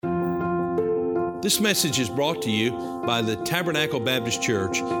This message is brought to you by the Tabernacle Baptist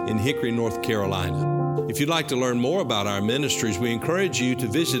Church in Hickory, North Carolina. If you'd like to learn more about our ministries, we encourage you to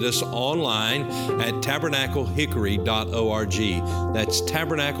visit us online at tabernaclehickory.org. That's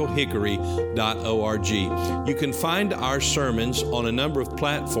tabernaclehickory.org. You can find our sermons on a number of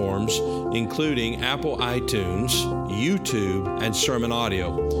platforms, including Apple iTunes, YouTube, and Sermon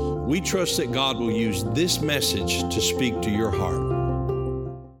Audio. We trust that God will use this message to speak to your heart.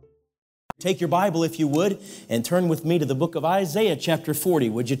 Take your Bible, if you would, and turn with me to the book of Isaiah chapter 40.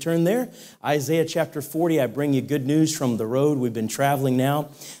 Would you turn there? Isaiah chapter 40, I bring you good news from the road. We've been traveling now.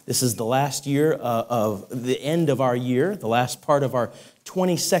 This is the last year of the end of our year, the last part of our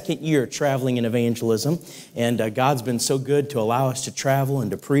 22nd year traveling in evangelism. And God's been so good to allow us to travel and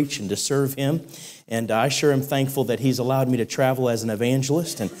to preach and to serve Him. And I sure am thankful that He's allowed me to travel as an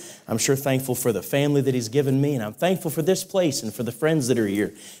evangelist. And I'm sure thankful for the family that He's given me. And I'm thankful for this place and for the friends that are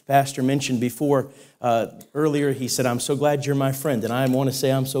here. Pastor mentioned before, earlier, he said, I'm so glad you're my friend. And I want to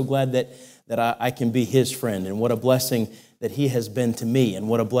say I'm so glad that I can be his friend. And what a blessing that he has been to me. And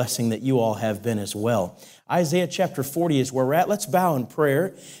what a blessing that you all have been as well. Isaiah chapter 40 is where we're at. Let's bow in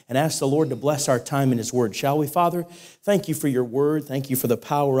prayer and ask the Lord to bless our time in His Word. Shall we, Father? Thank you for your Word. Thank you for the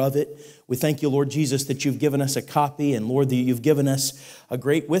power of it. We thank you, Lord Jesus, that you've given us a copy, and Lord, that you've given us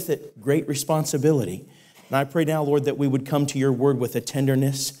great responsibility. And I pray now, Lord, that we would come to your Word with a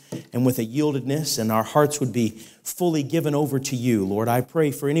tenderness and with a yieldedness, and our hearts would be fully given over to you. Lord, I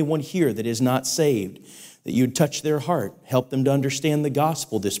pray for anyone here that is not saved, that you'd touch their heart, help them to understand the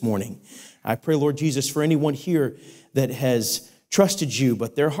gospel this morning. I pray, Lord Jesus, for anyone here that has trusted you,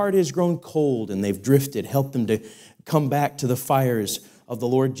 but their heart has grown cold and they've drifted, help them to come back to the fires of the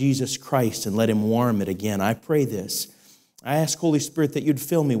Lord Jesus Christ and let Him warm it again. I pray this. I ask, Holy Spirit, that you'd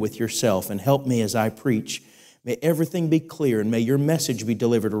fill me with yourself and help me as I preach. May everything be clear and may your message be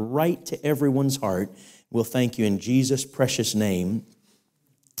delivered right to everyone's heart. We'll thank you in Jesus' precious name.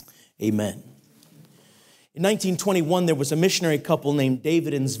 Amen. In 1921, there was a missionary couple named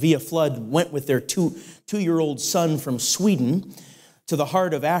David and Svea Flood went with their two-year-old son from Sweden to the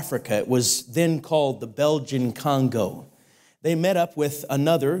heart of Africa. It was then called the Belgian Congo. They met up with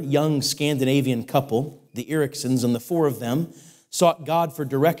another young Scandinavian couple, the Eriksons, and the four of them sought God for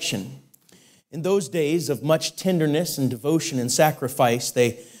direction. In those days of much tenderness and devotion and sacrifice,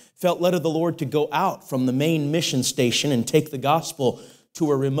 they felt led of the Lord to go out from the main mission station and take the gospel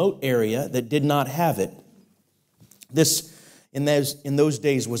to a remote area that did not have it. This, in those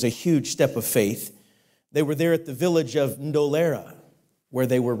days, was a huge step of faith. They were there at the village of Ndolera, where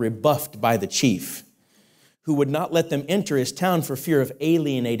they were rebuffed by the chief, who would not let them enter his town for fear of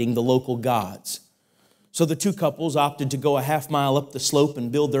alienating the local gods. So the two couples opted to go a half mile up the slope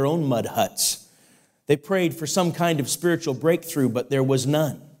and build their own mud huts. They prayed for some kind of spiritual breakthrough, but there was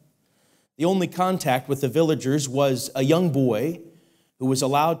none. The only contact with the villagers was a young boy who was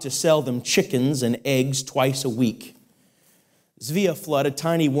allowed to sell them chickens and eggs twice a week. Svea Flood, a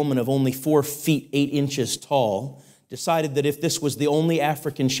tiny woman of only 4 feet 8 inches tall, decided that if this was the only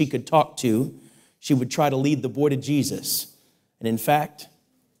African she could talk to, she would try to lead the boy to Jesus. And in fact,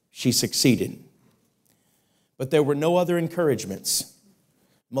 she succeeded. But there were no other encouragements.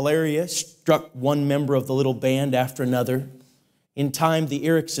 Malaria struck one member of the little band after another. In time, the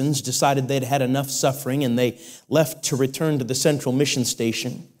Eriksons decided they'd had enough suffering and they left to return to the central mission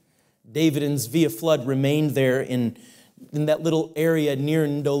station. David and Svea Flood remained there in that little area near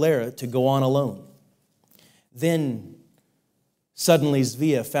Ndolera to go on alone. Then, suddenly,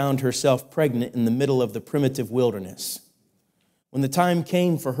 Svea found herself pregnant in the middle of the primitive wilderness. When the time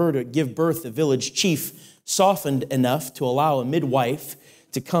came for her to give birth, the village chief softened enough to allow a midwife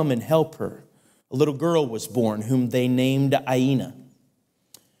to come and help her. A little girl was born, whom they named Aina.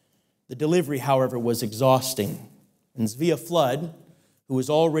 The delivery, however, was exhausting. And Svea Flood, who was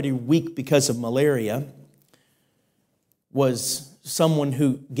already weak because of malaria, was someone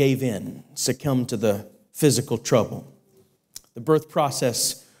who gave in, succumbed to the physical trouble. The birth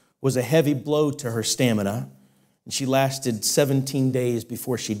process was a heavy blow to her stamina, and she lasted 17 days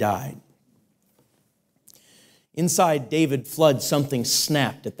before she died. Inside David Flood, something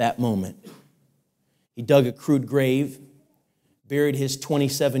snapped at that moment. He dug a crude grave, buried his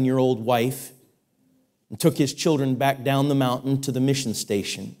 27-year-old wife, and took his children back down the mountain to the mission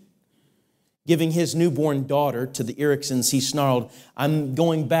station. Giving his newborn daughter to the Eriksons, he snarled, "I'm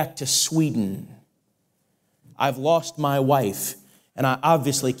going back to Sweden. I've lost my wife, and I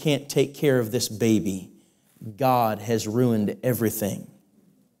obviously can't take care of this baby. God has ruined everything."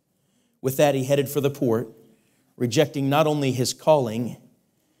 With that, he headed for the port, rejecting not only his calling,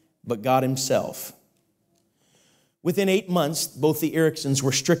 but God Himself. Within 8 months, both the Ericksons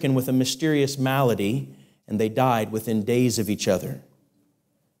were stricken with a mysterious malady, and they died within days of each other.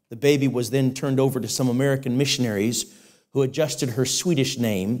 The baby was then turned over to some American missionaries who adjusted her Swedish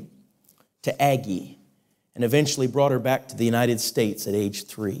name to Aggie and eventually brought her back to the United States at age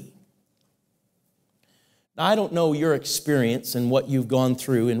 3. Now, I don't know your experience and what you've gone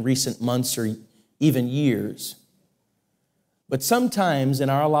through in recent months or even years, but sometimes in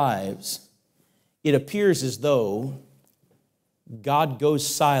our lives, it appears as though God goes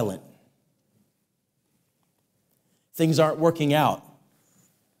silent. Things aren't working out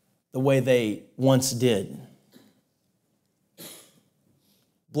the way they once did.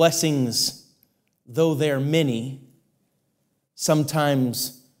 Blessings, though they're many,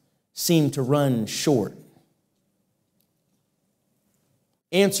 sometimes seem to run short.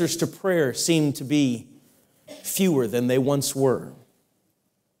 Answers to prayer seem to be fewer than they once were.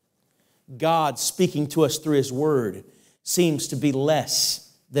 God speaking to us through His Word seems to be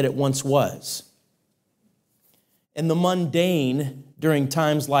less than it once was. And the mundane during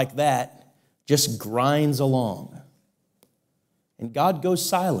times like that just grinds along. And God goes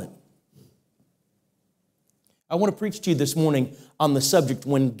silent. I want to preach to you this morning on the subject,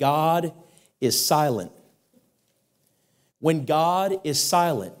 when God is silent. When God is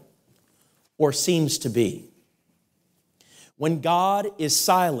silent, or seems to be. When God is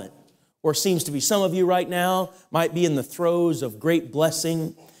silent, or seems to be. Some of you right now might be in the throes of great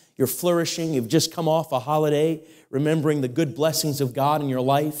blessing. You're flourishing. You've just come off a holiday, remembering the good blessings of God in your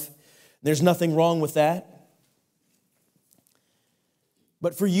life. There's nothing wrong with that.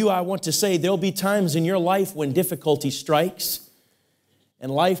 But for you, I want to say there'll be times in your life when difficulty strikes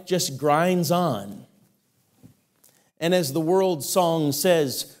and life just grinds on. And as the world song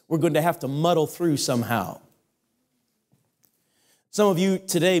says, we're going to have to muddle through somehow. Some of you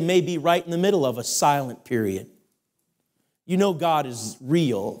today may be right in the middle of a silent period. You know God is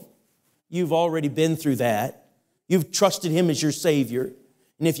real. You've already been through that. You've trusted Him as your Savior.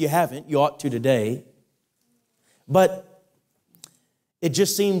 And if you haven't, you ought to today. But it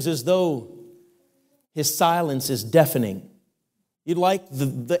just seems as though His silence is deafening. You'd like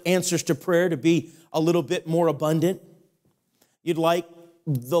the answers to prayer to be a little bit more abundant. You'd like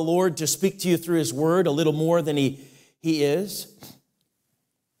the Lord to speak to you through His Word a little more than He is.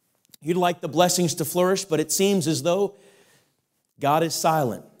 You'd like the blessings to flourish, but it seems as though God is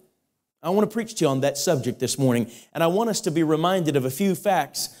silent. I want to preach to you on that subject this morning, and I want us to be reminded of a few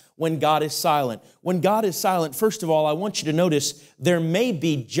facts when God is silent. When God is silent, first of all, I want you to notice there may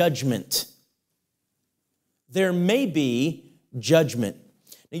be judgment. There may be judgment.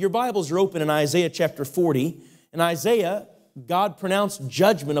 Now, your Bibles are open in Isaiah chapter 40. In Isaiah, God pronounced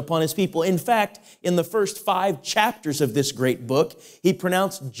judgment upon His people. In fact, in the first 5 chapters of this great book, He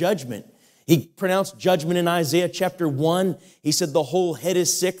pronounced judgment. He pronounced judgment in Isaiah chapter 1. He said, the whole head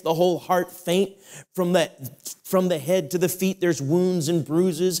is sick, the whole heart faint. From the head to the feet, there's wounds and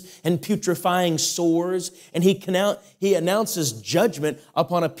bruises and putrefying sores. And He announces judgment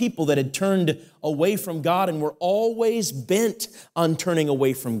upon a people that had turned away from God and were always bent on turning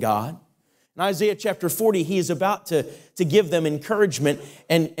away from God. In Isaiah chapter 40, He is about to give them encouragement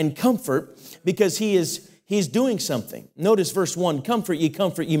and comfort because He's doing something. Notice verse 1, comfort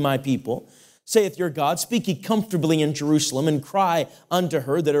ye, my people, saith your God. Speak ye comfortably in Jerusalem, and cry unto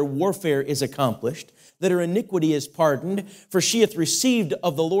her that her warfare is accomplished, that her iniquity is pardoned, for she hath received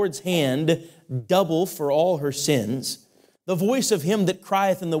of the Lord's hand double for all her sins. The voice of him that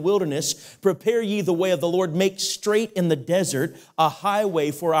crieth in the wilderness, prepare ye the way of the Lord, make straight in the desert a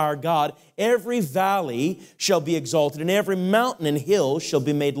highway for our God. Every valley shall be exalted, and every mountain and hill shall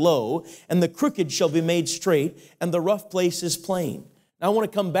be made low, and the crooked shall be made straight, and the rough places plain. Now, I want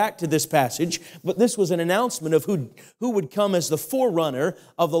to come back to this passage, but this was an announcement of who would come as the forerunner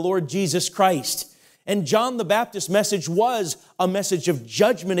of the Lord Jesus Christ. And John the Baptist's message was a message of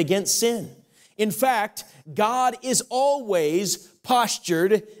judgment against sin. In fact, God is always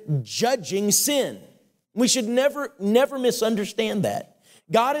postured judging sin. We should never misunderstand that.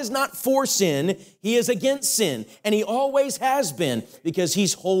 God is not for sin, He is against sin, and He always has been because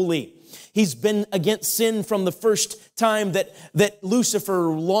He's holy. He's been against sin from the first time that Lucifer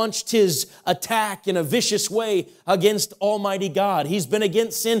launched his attack in a vicious way against Almighty God. He's been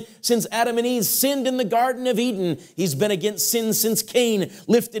against sin since Adam and Eve sinned in the Garden of Eden. He's been against sin since Cain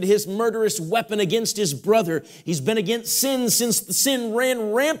lifted his murderous weapon against his brother. He's been against sin since the sin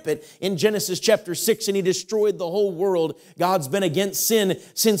ran rampant in Genesis chapter 6 and he destroyed the whole world. God's been against sin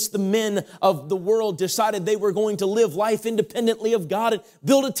since the men of the world decided they were going to live life independently of God and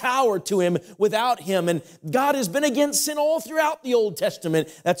build a tower to Him without Him. And God has been against sin all throughout the Old Testament.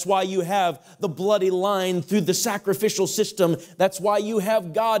 That's why you have the bloody line through the sacrificial system. That's why you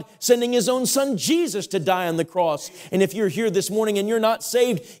have God sending His own Son Jesus to die on the cross. And if you're here this morning and you're not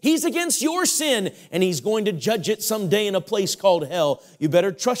saved, He's against your sin, and He's going to judge it someday in a place called hell. You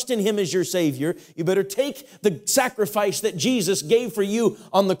better trust in Him as your Savior. You better take the sacrifice that Jesus gave for you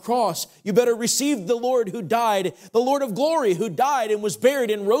on the cross. You better receive the Lord who died, the Lord of glory who died and was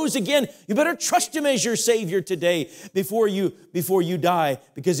buried and rose again. You better trust Him as your Savior today before you die,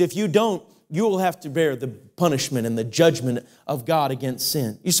 because if you don't, you will have to bear the punishment and the judgment of God against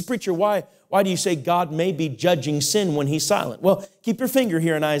sin. You say, preacher, why do you say God may be judging sin when He's silent? Well, keep your finger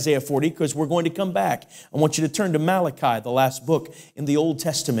here in Isaiah 40, because we're going to come back. I want you to turn to Malachi, the last book in the Old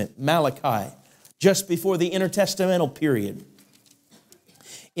Testament. Malachi, just before the intertestamental period.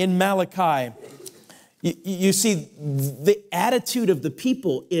 In Malachi, you see the attitude of the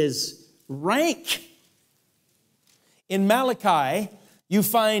people is rank. In Malachi, you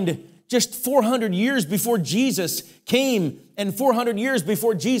find just 400 years before Jesus came and 400 years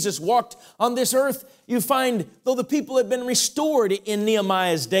before Jesus walked on this earth, you find, though the people had been restored in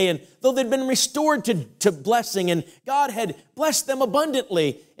Nehemiah's day, and though they'd been restored to blessing, and God had blessed them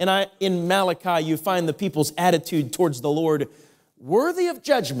abundantly, and in Malachi you find the people's attitude towards the Lord worthy of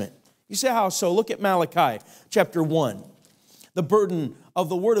judgment. You say, how so? Look at Malachi chapter 1. The burden of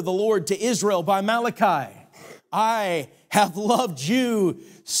the word of the Lord to Israel by Malachi. I have loved you,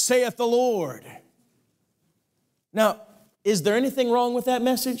 saith the Lord. Now, is there anything wrong with that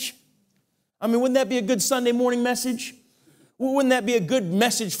message? I mean, wouldn't that be a good Sunday morning message? Wouldn't that be a good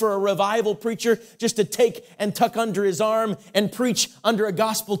message for a revival preacher, just to take and tuck under his arm and preach under a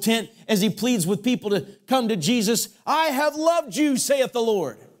gospel tent as he pleads with people to come to Jesus? I have loved you, saith the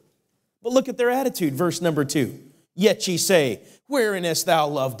Lord. But look at their attitude, verse number 2. Yet ye say, wherein hast thou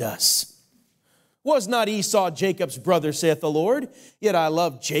loved us? Was not Esau Jacob's brother, saith the Lord? Yet I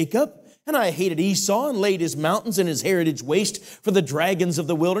loved Jacob, and I hated Esau, and laid his mountains and his heritage waste for the dragons of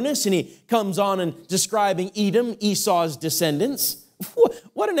the wilderness. And he comes on and describing Edom, Esau's descendants.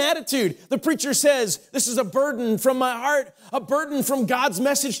 What an attitude. The preacher says, this is a burden from my heart, a burden from God's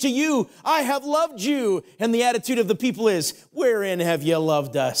message to you. I have loved you. And the attitude of the people is, wherein have ye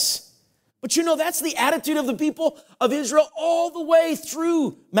loved us? But you know, that's the attitude of the people of Israel all the way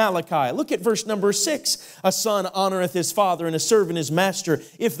through Malachi. Look at verse number 6. A son honoreth his father, and a servant his master.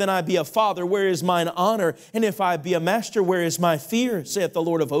 If then I be a father, where is mine honor? And if I be a master, where is my fear? Saith the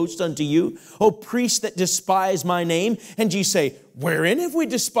Lord of hosts unto you. O priests that despise my name. And ye say, wherein have we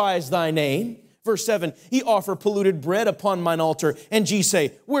despised thy name? Verse 7, ye offer polluted bread upon mine altar. And ye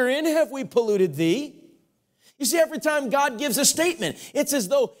say, wherein have we polluted thee? You see, every time God gives a statement, it's as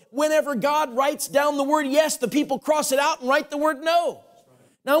though whenever God writes down the word yes, the people cross it out and write the word no.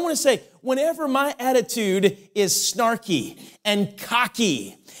 Now, I want to say, whenever my attitude is snarky and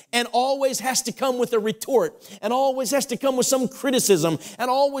cocky and always has to come with a retort and always has to come with some criticism and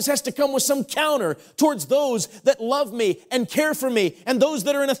always has to come with some counter towards those that love me and care for me and those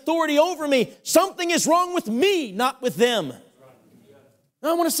that are in authority over me, something is wrong with me, not with them. Now,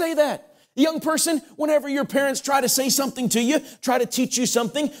 I want to say that. Young person, whenever your parents try to say something to you, try to teach you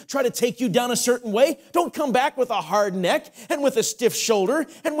something, try to take you down a certain way, don't come back with a hard neck and with a stiff shoulder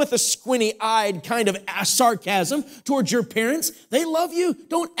and with a squinty-eyed kind of sarcasm towards your parents. They love you.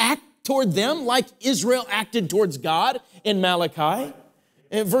 Don't act toward them like Israel acted towards God in Malachi.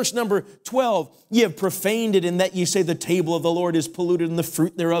 In verse number 12, ye have profaned it in that ye say the table of the Lord is polluted and the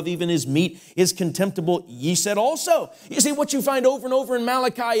fruit thereof, even his meat, is contemptible. Ye said also. You see, what you find over and over in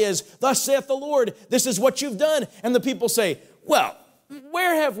Malachi is, thus saith the Lord, this is what you've done. And the people say, well,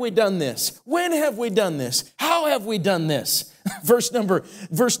 where have we done this? When have we done this? How have we done this? Verse number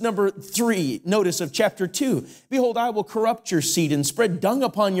 3, notice of chapter 2. Behold, I will corrupt your seed and spread dung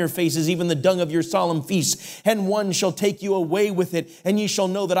upon your faces, even the dung of your solemn feasts. And one shall take you away with it. And ye shall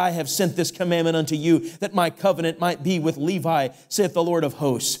know that I have sent this commandment unto you, that my covenant might be with Levi, saith the Lord of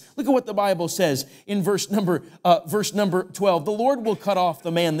hosts. Look at what the Bible says in verse number 12. The Lord will cut off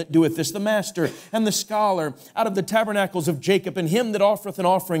the man that doeth this, the master and the scholar, out of the tabernacles of Jacob, and him that offereth an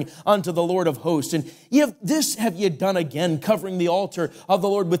offering unto the Lord of hosts. And this have ye done again, covering the altar of the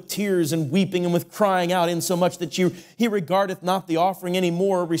Lord with tears and weeping and with crying out, insomuch that he regardeth not the offering any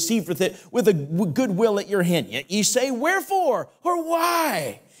more, or receiveth it with a good will at your hand. Yet ye say, wherefore or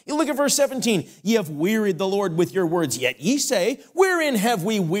why? You look at verse 17. Ye have wearied the Lord with your words. Yet ye say, wherein have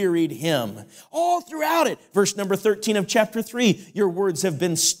we wearied him? All throughout it. Verse number 13 of chapter 3. Your words have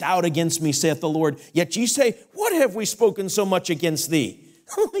been stout against me, saith the Lord. Yet ye say, what have we spoken so much against thee?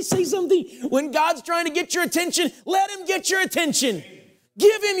 Let me say something. When God's trying to get your attention, let him get your attention.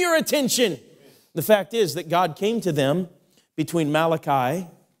 Give him your attention. The fact is that God came to them between Malachi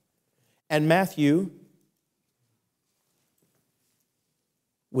and Matthew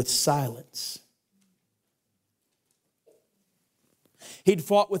with silence. He'd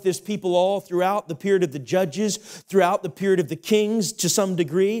fought with his people all throughout the period of the judges, throughout the period of the kings to some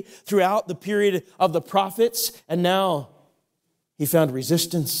degree, throughout the period of the prophets, and now he found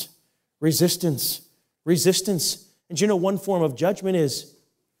resistance, resistance, resistance. And you know, one form of judgment is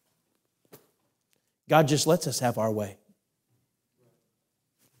God just lets us have our way.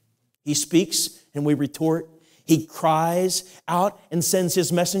 He speaks and we retort. He cries out and sends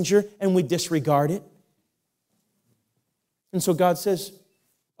his messenger and we disregard it. And so God says,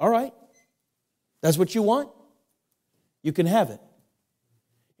 all right, that's what you want. You can have it.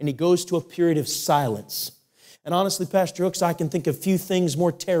 And he goes to a period of silence. And honestly, Pastor Hooks, I can think of few things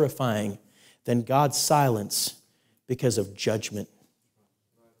more terrifying than God's silence because of judgment.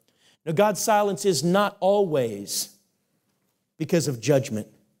 Now, God's silence is not always because of judgment.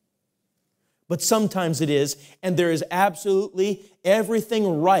 But sometimes it is, and there is absolutely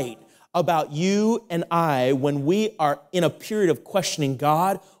everything right about you and I when we are in a period of questioning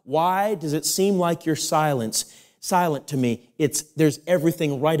God. Why does it seem like you're silent to me? There's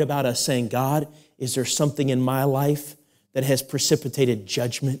everything right about us saying, God, is there something in my life that has precipitated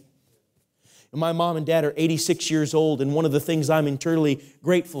judgment? My mom and dad are 86 years old, and one of the things I'm eternally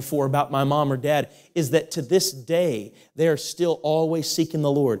grateful for about my mom or dad is that to this day, they are still always seeking the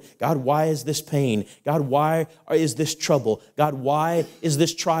Lord. God, why is this pain? God, why is this trouble? God, why is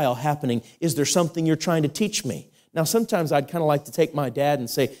this trial happening? Is there something you're trying to teach me? Now, sometimes I'd kind of like to take my dad and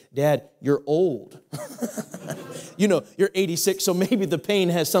say, Dad, you're old. You know, you're 86, so maybe the pain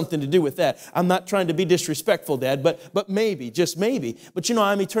has something to do with that. I'm not trying to be disrespectful, Dad, but maybe, just maybe. But you know,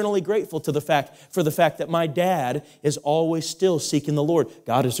 I'm eternally grateful for the fact that my dad is always still seeking the Lord.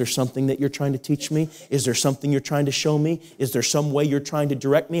 God, is there something that you're trying to teach me? Is there something you're trying to show me? Is there some way you're trying to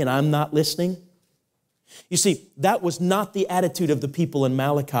direct me and I'm not listening? You see, that was not the attitude of the people in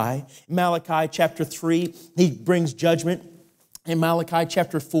Malachi. Malachi chapter 3, he brings judgment. In Malachi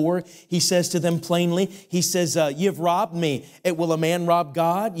chapter 4, he says to them plainly, he says, ye have robbed me. Will a man rob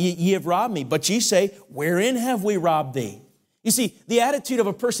God? Ye have robbed me. But ye say, wherein have we robbed thee? You see, the attitude of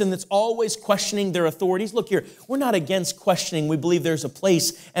a person that's always questioning their authorities. Look here, we're not against questioning. We believe there's a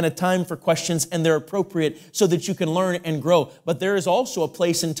place and a time for questions, and they're appropriate so that you can learn and grow. But there is also a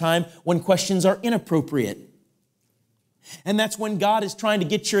place and time when questions are inappropriate. And that's when God is trying to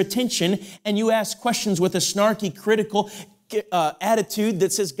get your attention and you ask questions with a snarky, critical attitude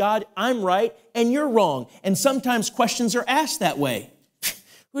that says, God, I'm right and you're wrong. And sometimes questions are asked that way.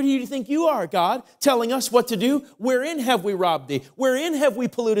 Who do you think you are, God, telling us what to do? Wherein have we robbed thee? Wherein have we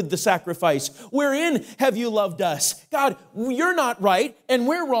polluted the sacrifice? Wherein have you loved us? God, you're not right and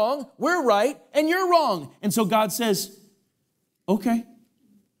we're wrong. We're right and you're wrong. And so God says, okay,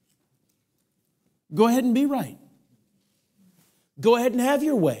 go ahead and be right. Go ahead and have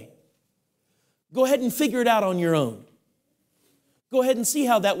your way. Go ahead and figure it out on your own. Go ahead and see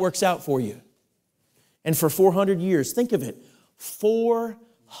how that works out for you. And for 400 years, think of it,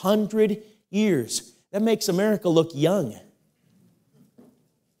 400 years. That makes America look young.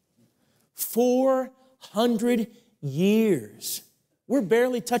 400 years. We're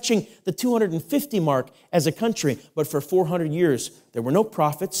barely touching the 250 mark as a country, but for 400 years, there were no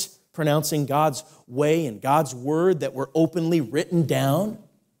prophets pronouncing God's way and God's word that were openly written down.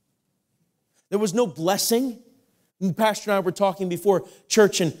 There was no blessing. Pastor and I were talking before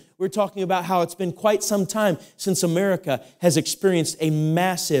church, and we were talking about how it's been quite some time since America has experienced a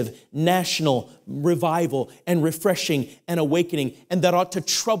massive national revival and refreshing and awakening, and that ought to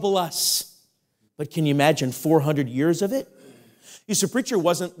trouble us. But can you imagine 400 years of it? You see, preacher,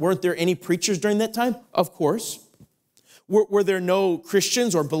 weren't there any preachers during that time? Of course. Were there no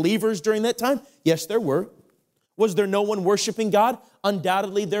Christians or believers during that time? Yes, there were. Was there no one worshiping God?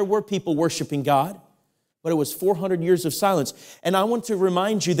 Undoubtedly, there were people worshiping God. But it was 400 years of silence. And I want to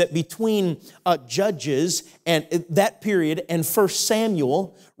remind you that between Judges and that period and 1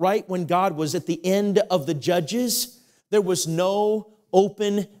 Samuel, right, when God was at the end of the Judges, there was no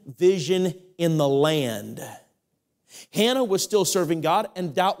open vision in the land. Hannah was still serving God,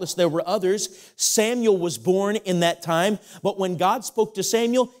 and doubtless there were others. Samuel was born in that time, but when God spoke to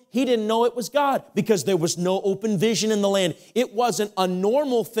Samuel, he didn't know it was God because there was no open vision in the land. It wasn't a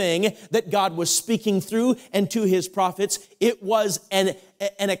normal thing that God was speaking through and to his prophets. It was an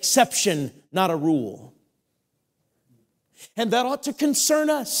exception, not a rule. And that ought to concern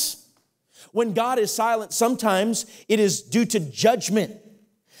us. When God is silent, sometimes it is due to judgment.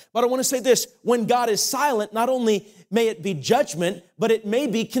 But I want to say this, when God is silent, not only may it be judgment, but it may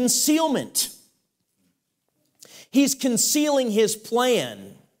be concealment. He's concealing His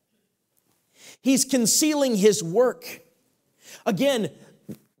plan. He's concealing His work. Again,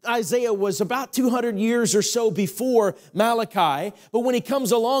 Isaiah was about 200 years or so before Malachi, but when he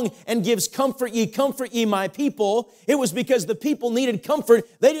comes along and gives comfort ye my people, it was because the people needed comfort.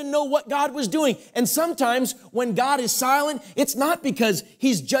 They didn't know what God was doing. And sometimes when God is silent, it's not because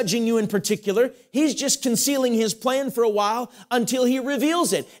He's judging you in particular. He's just concealing His plan for a while until He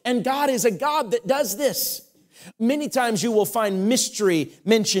reveals it. And God is a God that does this. Many times you will find mystery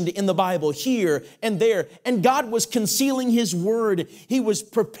mentioned in the Bible here and there. And God was concealing His word. He was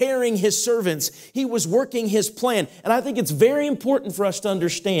preparing His servants. He was working His plan. And I think it's very important for us to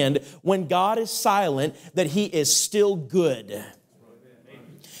understand when God is silent that He is still good.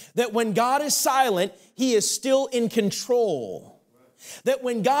 That when God is silent, He is still in control. That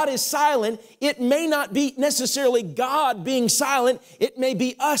when God is silent, it may not be necessarily God being silent. It may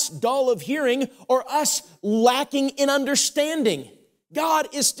be us dull of hearing or us lacking in understanding. God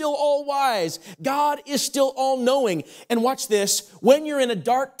is still all wise. God is still all knowing. And watch this, when you're in a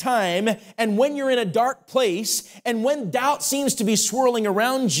dark time and when you're in a dark place and when doubt seems to be swirling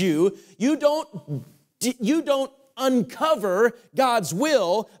around you, you don't uncover God's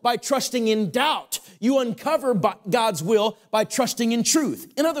will by trusting in doubt. You uncover God's will by trusting in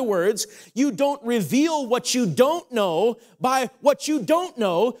truth. In other words, you don't reveal what you don't know by what you don't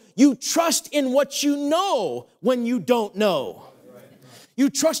know. You trust in what you know when you don't know. You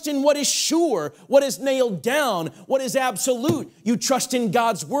trust in what is sure, what is nailed down, what is absolute. You trust in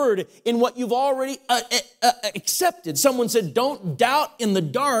God's word, in what you've already accepted. Someone said, don't doubt in the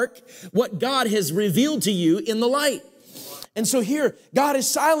dark what God has revealed to you in the light. And so here, God is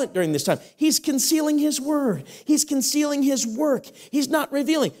silent during this time. He's concealing His word. He's concealing His work. He's not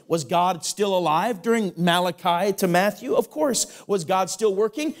revealing. Was God still alive during Malachi to Matthew? Of course. Was God still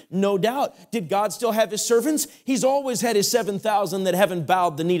working? No doubt. Did God still have His servants? He's always had His 7,000 that haven't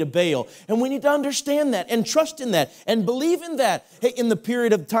bowed the knee to Baal. And we need to understand that and trust in that and believe in that. Hey, in the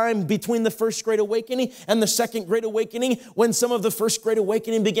period of time between the First Great Awakening and the Second Great Awakening, when some of the First Great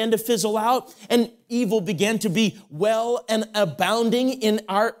Awakening began to fizzle out and evil began to be well and abounding in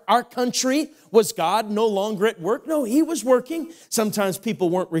our country, was God no longer at work? No, He was working. Sometimes people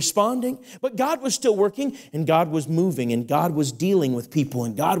weren't responding, but God was still working, and God was moving, and God was dealing with people,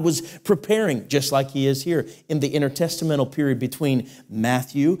 and God was preparing, just like He is here in the intertestamental period between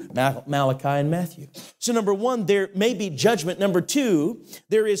Malachi and Matthew. So number one, there may be judgment. Number two,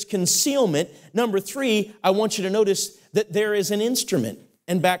 there is concealment. Number three, I want you to notice that there is an instrument.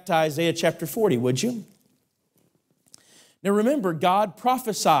 And back to Isaiah chapter 40, would you? Now remember, God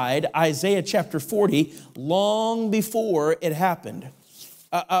prophesied Isaiah chapter 40 long before it happened,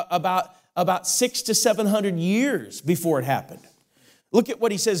 about 600 to 700 years before it happened. Look at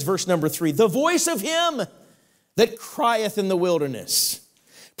what He says, verse number 3. The voice of Him that crieth in the wilderness,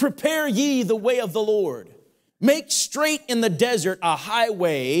 prepare ye the way of the Lord. Make straight in the desert a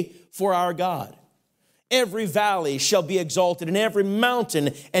highway for our God. Every valley shall be exalted, and every mountain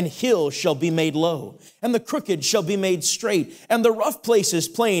and hill shall be made low. And the crooked shall be made straight, and the rough places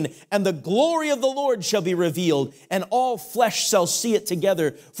plain. And the glory of the Lord shall be revealed, and all flesh shall see it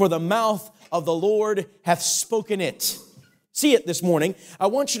together. For the mouth of the Lord hath spoken it. See it this morning. I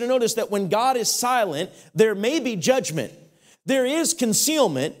want you to notice that when God is silent, there may be judgment. There is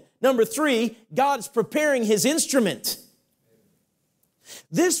concealment. Number three, God's preparing His instrument.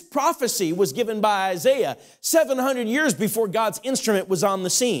 This prophecy was given by Isaiah 700 years before God's instrument was on the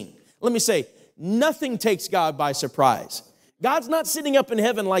scene. Let me say, nothing takes God by surprise. God's not sitting up in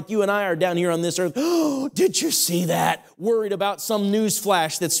heaven like you and I are down here on this earth. Oh, did you see that? Worried about some news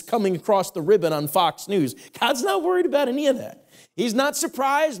flash that's coming across the ribbon on Fox News. God's not worried about any of that. He's not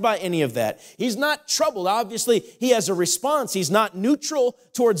surprised by any of that. He's not troubled. Obviously, He has a response. He's not neutral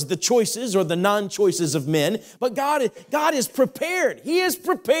towards the choices or the non-choices of men. But God is prepared. He is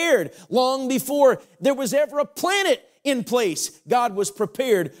prepared long before there was ever a planet in place. God was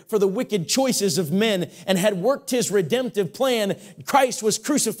prepared for the wicked choices of men and had worked His redemptive plan. Christ was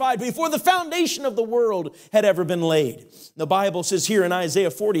crucified before the foundation of the world had ever been laid. The Bible says here in Isaiah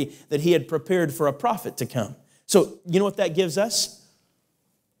 40 that He had prepared for a prophet to come. So, you know what that gives us?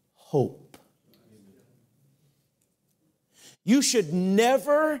 Hope. You should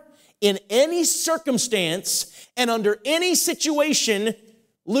never, in any circumstance and under any situation,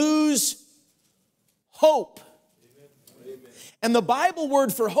 lose hope. And the Bible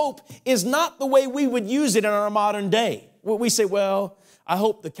word for hope is not the way we would use it in our modern day. We say, well, I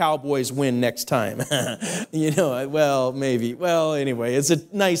hope the Cowboys win next time. Well, maybe. Well, anyway, it's a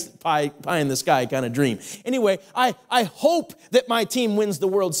nice pie in the sky kind of dream. Anyway, I hope that my team wins the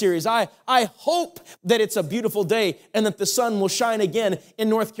World Series. I hope that it's a beautiful day and that the sun will shine again in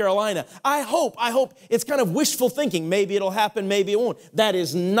North Carolina. I hope. It's kind of wishful thinking. Maybe it'll happen, maybe it won't. That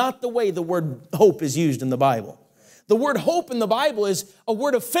is not the way the word hope is used in the Bible. The word hope in the Bible is a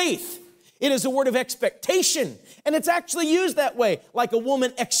word of faith. It is a word of expectation, and it's actually used that way, like a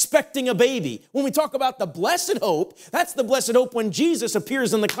woman expecting a baby. When we talk about the blessed hope, that's the blessed hope when Jesus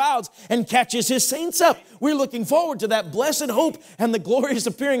appears in the clouds and catches his saints up. We're looking forward to that blessed hope and the glorious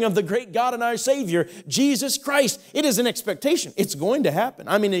appearing of the great God and our Savior, Jesus Christ. It is an expectation. It's going to happen.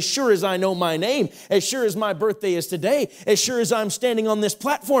 I mean, as sure as I know my name, as sure as my birthday is today, as sure as I'm standing on this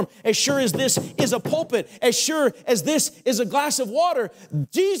platform, as sure as this is a pulpit, as sure as this is a glass of water,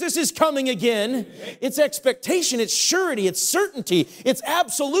 Jesus is coming again. It's expectation, it's surety, it's certainty, it's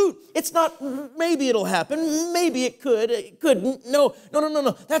absolute. It's not maybe it'll happen, maybe it could. No.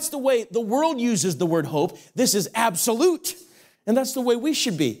 That's the way the world uses the word hope. This is absolute. And that's the way we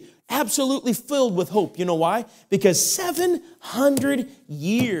should be. Absolutely filled with hope. You know why? Because 700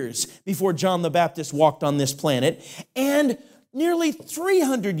 years before John the Baptist walked on this planet, and nearly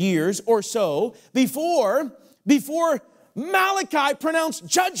 300 years or so before Malachi pronounced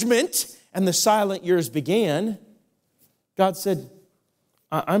judgment and the silent years began, God said,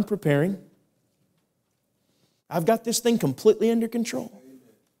 I'm preparing. I've got this thing completely under control.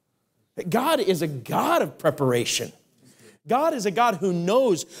 God is a God of preparation. God is a God who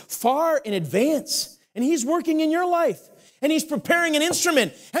knows far in advance, and he's working in your life, and he's preparing an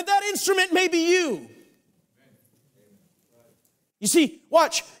instrument, and that instrument may be you. You see,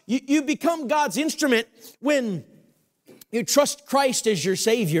 watch, you become God's instrument when you trust Christ as your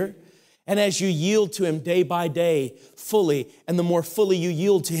Savior, and as you yield to him day by day fully, and the more fully you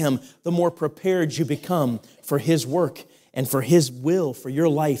yield to him, the more prepared you become for his work and for his will for your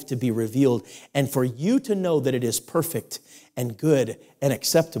life to be revealed and for you to know that it is perfect and good and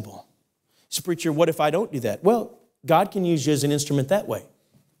acceptable. So, preacher, what if I don't do that? Well, God can use you as an instrument that way.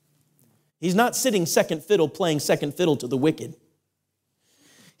 He's not sitting second fiddle, playing second fiddle to the wicked.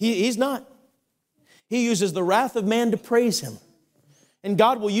 He's not. He uses the wrath of man to praise him. And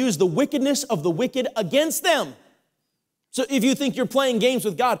God will use the wickedness of the wicked against them. So if you think you're playing games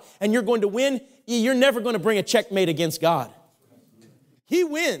with God and you're going to win, you're never going to bring a checkmate against God. He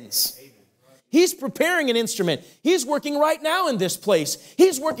wins. He's preparing an instrument. He's working right now in this place.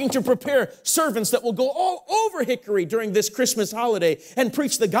 He's working to prepare servants that will go all over Hickory during this Christmas holiday and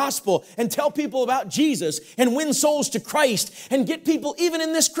preach the gospel and tell people about Jesus and win souls to Christ and get people even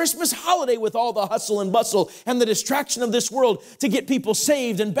in this Christmas holiday with all the hustle and bustle and the distraction of this world to get people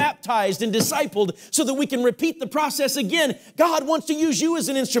saved and baptized and discipled so that we can repeat the process again. God wants to use you as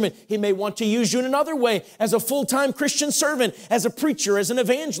an instrument. He may want to use you in another way as a full-time Christian servant, as a preacher, as an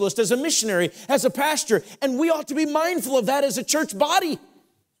evangelist, as a missionary, as a pastor, and we ought to be mindful of that as a church body.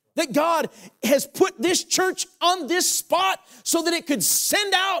 That God has put this church on this spot so that it could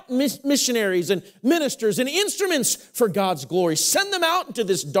send out missionaries and ministers and instruments for God's glory. Send them out into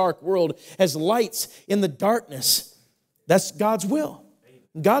this dark world as lights in the darkness. That's God's will.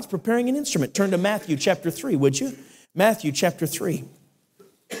 God's preparing an instrument. Turn to Matthew chapter 3, would you? Matthew chapter 3.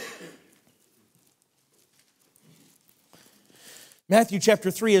 Matthew chapter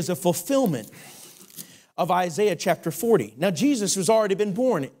 3 is a fulfillment of Isaiah chapter 40. Now, Jesus has already been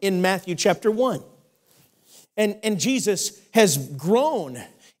born in Matthew chapter 1. And Jesus has grown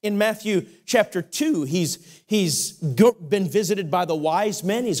in Matthew chapter 2. He's been visited by the wise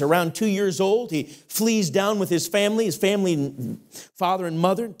men. He's around 2 years old. He flees down with his family, father and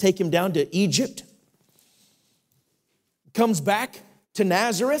mother, take him down to Egypt. Comes back to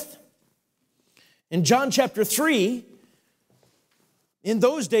Nazareth. In John chapter 3, in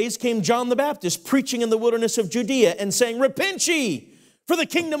those days came John the Baptist, preaching in the wilderness of Judea and saying, Repent ye, for the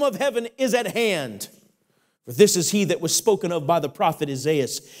kingdom of heaven is at hand. For this is he that was spoken of by the prophet Isaiah,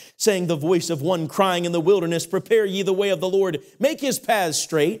 saying, The voice of one crying in the wilderness, Prepare ye the way of the Lord, make his paths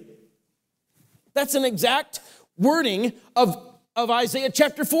straight. That's an exact wording of Isaiah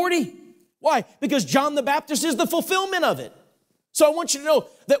chapter 40. Why? Because John the Baptist is the fulfillment of it. So I want you to know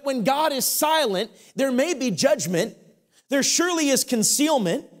that when God is silent, there may be judgment. There surely is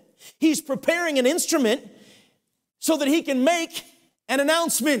concealment. He's preparing an instrument so that he can make an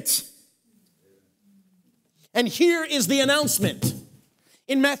announcement. And here is the announcement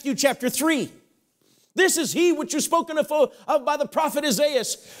in Matthew chapter 3. This is he which was spoken of by the prophet Isaiah.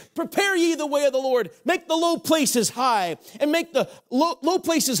 Prepare ye the way of the Lord. Make the low places high, and make the low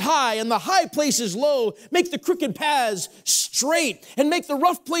places high, and the high places low. Make the crooked paths straight, and make the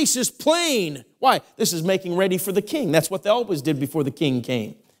rough places plain. Why? This is making ready for the king. That's what they always did before the king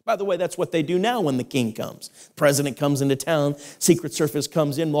came. By the way, that's what they do now when the king comes. The president comes into town, Secret Service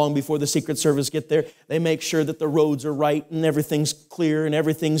comes in long before the Secret Service get there. They make sure that the roads are right and everything's clear and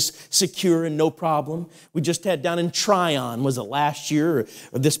everything's secure and no problem. We just had down in Tryon, was it last year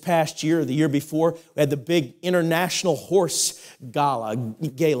or this past year or the year before, we had the big international horse gala.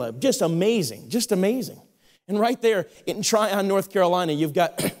 Just amazing, just amazing. And right there in Tryon, North Carolina, you've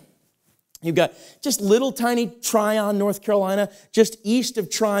got just little tiny Tryon, North Carolina, just east of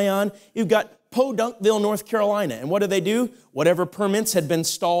Tryon. You've got Podunkville, North Carolina. And what do? Whatever permits had been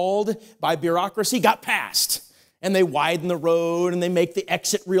stalled by bureaucracy got passed. And they widen the road, and they make the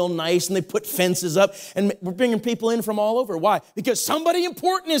exit real nice, and they put fences up. And we're bringing people in from all over. Why? Because somebody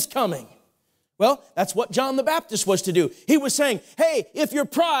important is coming. Well, that's what John the Baptist was to do. He was saying, hey, if you're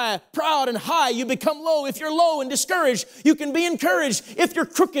proud and high, you become low. If you're low and discouraged, you can be encouraged. If you're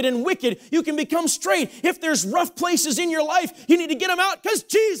crooked and wicked, you can become straight. If there's rough places in your life, you need to get them out because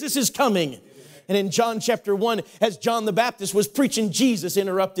Jesus is coming. And in John chapter 1, as John the Baptist was preaching, Jesus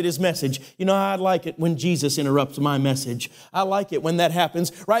interrupted his message. You know, I like it when Jesus interrupts my message. I like it when that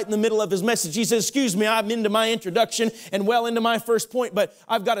happens. Right in the middle of his message, he says, excuse me, I'm into my introduction and well into my first point, but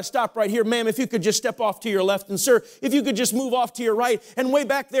I've got to stop right here. Ma'am, if you could just step off to your left. And sir, if you could just move off to your right. And way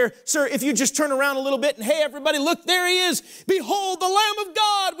back there, sir, if you just turn around a little bit. And hey, everybody, look, there he is. Behold, the Lamb of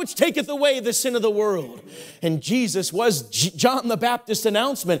God, which taketh away the sin of the world. And Jesus was John the Baptist's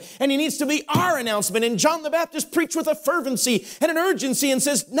announcement. And he needs to be our announcement. And John the Baptist preached with a fervency and an urgency and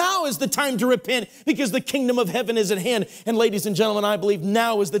says, now is the time to repent because the kingdom of heaven is at hand. And ladies and gentlemen, I believe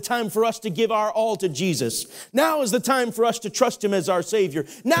now is the time for us to give our all to Jesus. Now is the time for us to trust him as our Savior.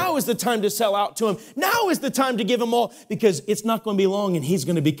 Now is the time to sell out to him. Now is the time to give him all, because it's not going to be long and he's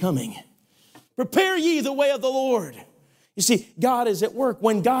going to be coming. Prepare ye the way of the Lord. You see, God is at work.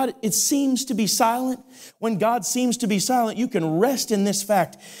 When it seems to be silent, when God seems to be silent, you can rest in this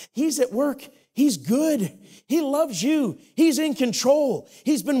fact. He's at work. He's good. He loves you. He's in control.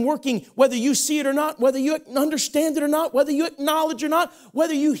 He's been working whether you see it or not, whether you understand it or not, whether you acknowledge it or not,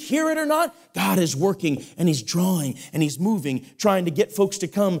 whether you hear it or not. God is working and he's drawing and he's moving, trying to get folks to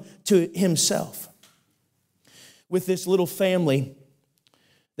come to himself. With this little family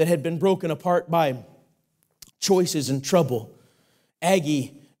that had been broken apart by choices and trouble,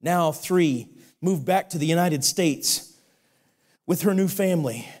 Aggie, now 3, moved back to the United States with her new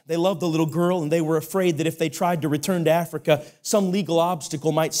family. They loved the little girl, and they were afraid that if they tried to return to Africa, some legal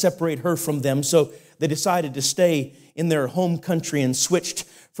obstacle might separate her from them. So they decided to stay in their home country and switched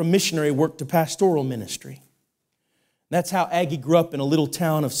from missionary work to pastoral ministry. That's how Aggie grew up in a little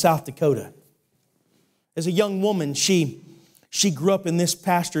town of South Dakota. As a young woman, she grew up in this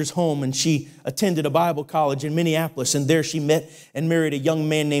pastor's home, and she attended a Bible college in Minneapolis, and there she met and married a young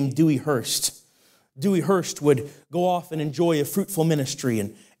man named Dewey Hurst. Dewey Hurst would go off and enjoy a fruitful ministry,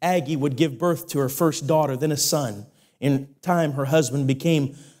 and Aggie would give birth to her first daughter, then a son. In time, her husband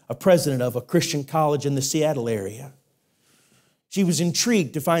became a president of a Christian college in the Seattle area. She was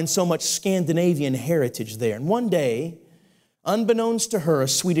intrigued to find so much Scandinavian heritage there. And one day, unbeknownst to her, a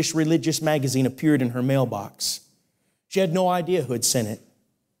Swedish religious magazine appeared in her mailbox. She had no idea who had sent it.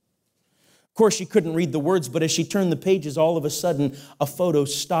 Of course, she couldn't read the words, but as she turned the pages, all of a sudden, a photo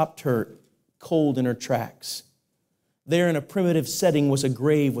stopped her cold in her tracks. There in a primitive setting was a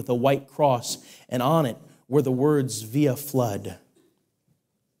grave with a white cross, and on it were the words, "Via flood."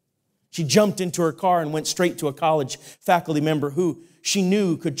 She jumped into her car and went straight to a college faculty member who she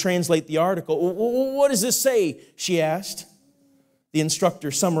knew could translate the article. "What does this say?" she asked. The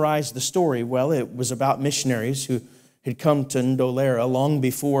instructor summarized the story. Well, it was about missionaries who had come to Ndolera long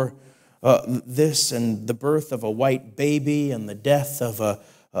before this, and the birth of a white baby and the death of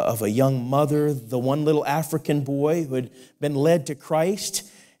a young mother, the one little African boy who had been led to Christ,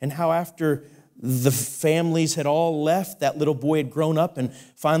 and how after the families had all left, that little boy had grown up and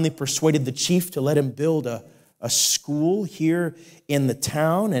finally persuaded the chief to let him build a school here in the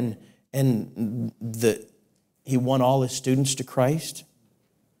town, and he won all his students to Christ.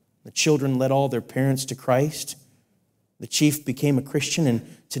 The children led all their parents to Christ. The chief became a Christian, and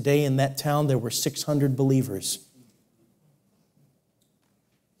today in that town there were 600 believers.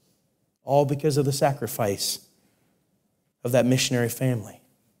 All because of the sacrifice of that missionary family.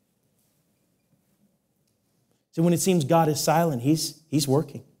 So when it seems God is silent, He's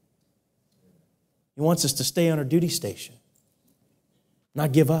working. He wants us to stay on our duty station,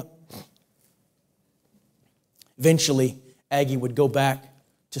 not give up. Eventually, Aggie would go back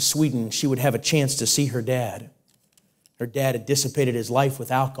to Sweden. She would have a chance to see her dad. Her dad had dissipated his life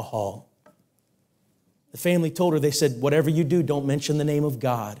with alcohol. The family told her, they said, whatever you do, don't mention the name of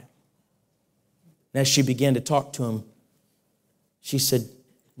God. And as she began to talk to him, she said,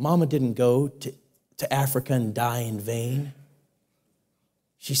 Mama didn't go to Africa and die in vain.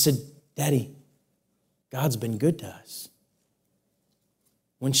 She said, Daddy, God's been good to us.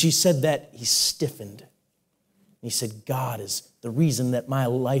 When she said that, he stiffened. He said, God is the reason that my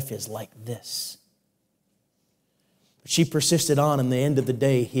life is like this. But she persisted on, and at the end of the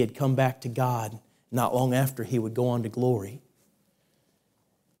day, he had come back to God. Not long after, he would go on to glory.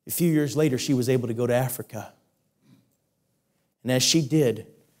 A few years later, she was able to go to Africa. And as she did,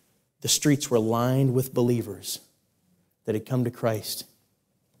 the streets were lined with believers that had come to Christ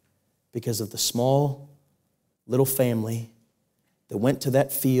because of the small little family that went to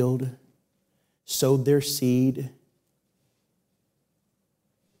that field, sowed their seed,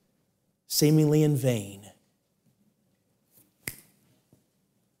 seemingly in vain,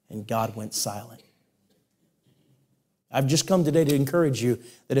 and God went silent. I've just come today to encourage you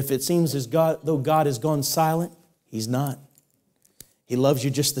that if it seems as though God has gone silent, He's not. He loves you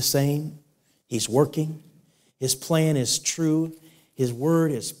just the same. He's working. His plan is true. His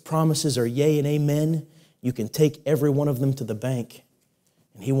word, His promises are yea and amen. You can take every one of them to the bank,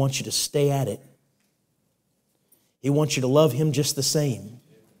 and He wants you to stay at it. He wants you to love Him just the same.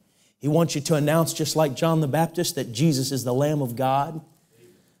 He wants you to announce, just like John the Baptist, that Jesus is the Lamb of God,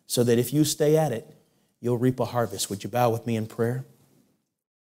 so that if you stay at it, you'll reap a harvest. Would you bow with me in prayer?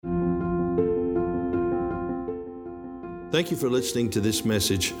 Thank you for listening to this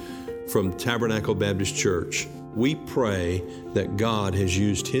message from Tabernacle Baptist Church. We pray that God has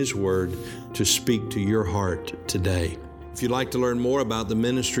used His Word to speak to your heart today. If you'd like to learn more about the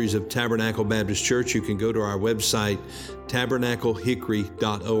ministries of Tabernacle Baptist Church, you can go to our website,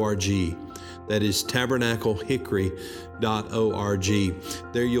 tabernaclehickory.org. That is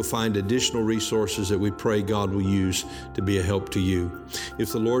tabernaclehickory.org. There you'll find additional resources that we pray God will use to be a help to you.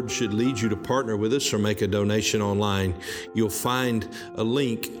 If the Lord should lead you to partner with us or make a donation online, you'll find a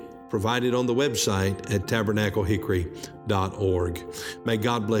link provided on the website at tabernaclehickory.org. May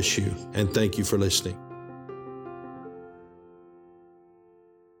God bless you, and thank you for listening.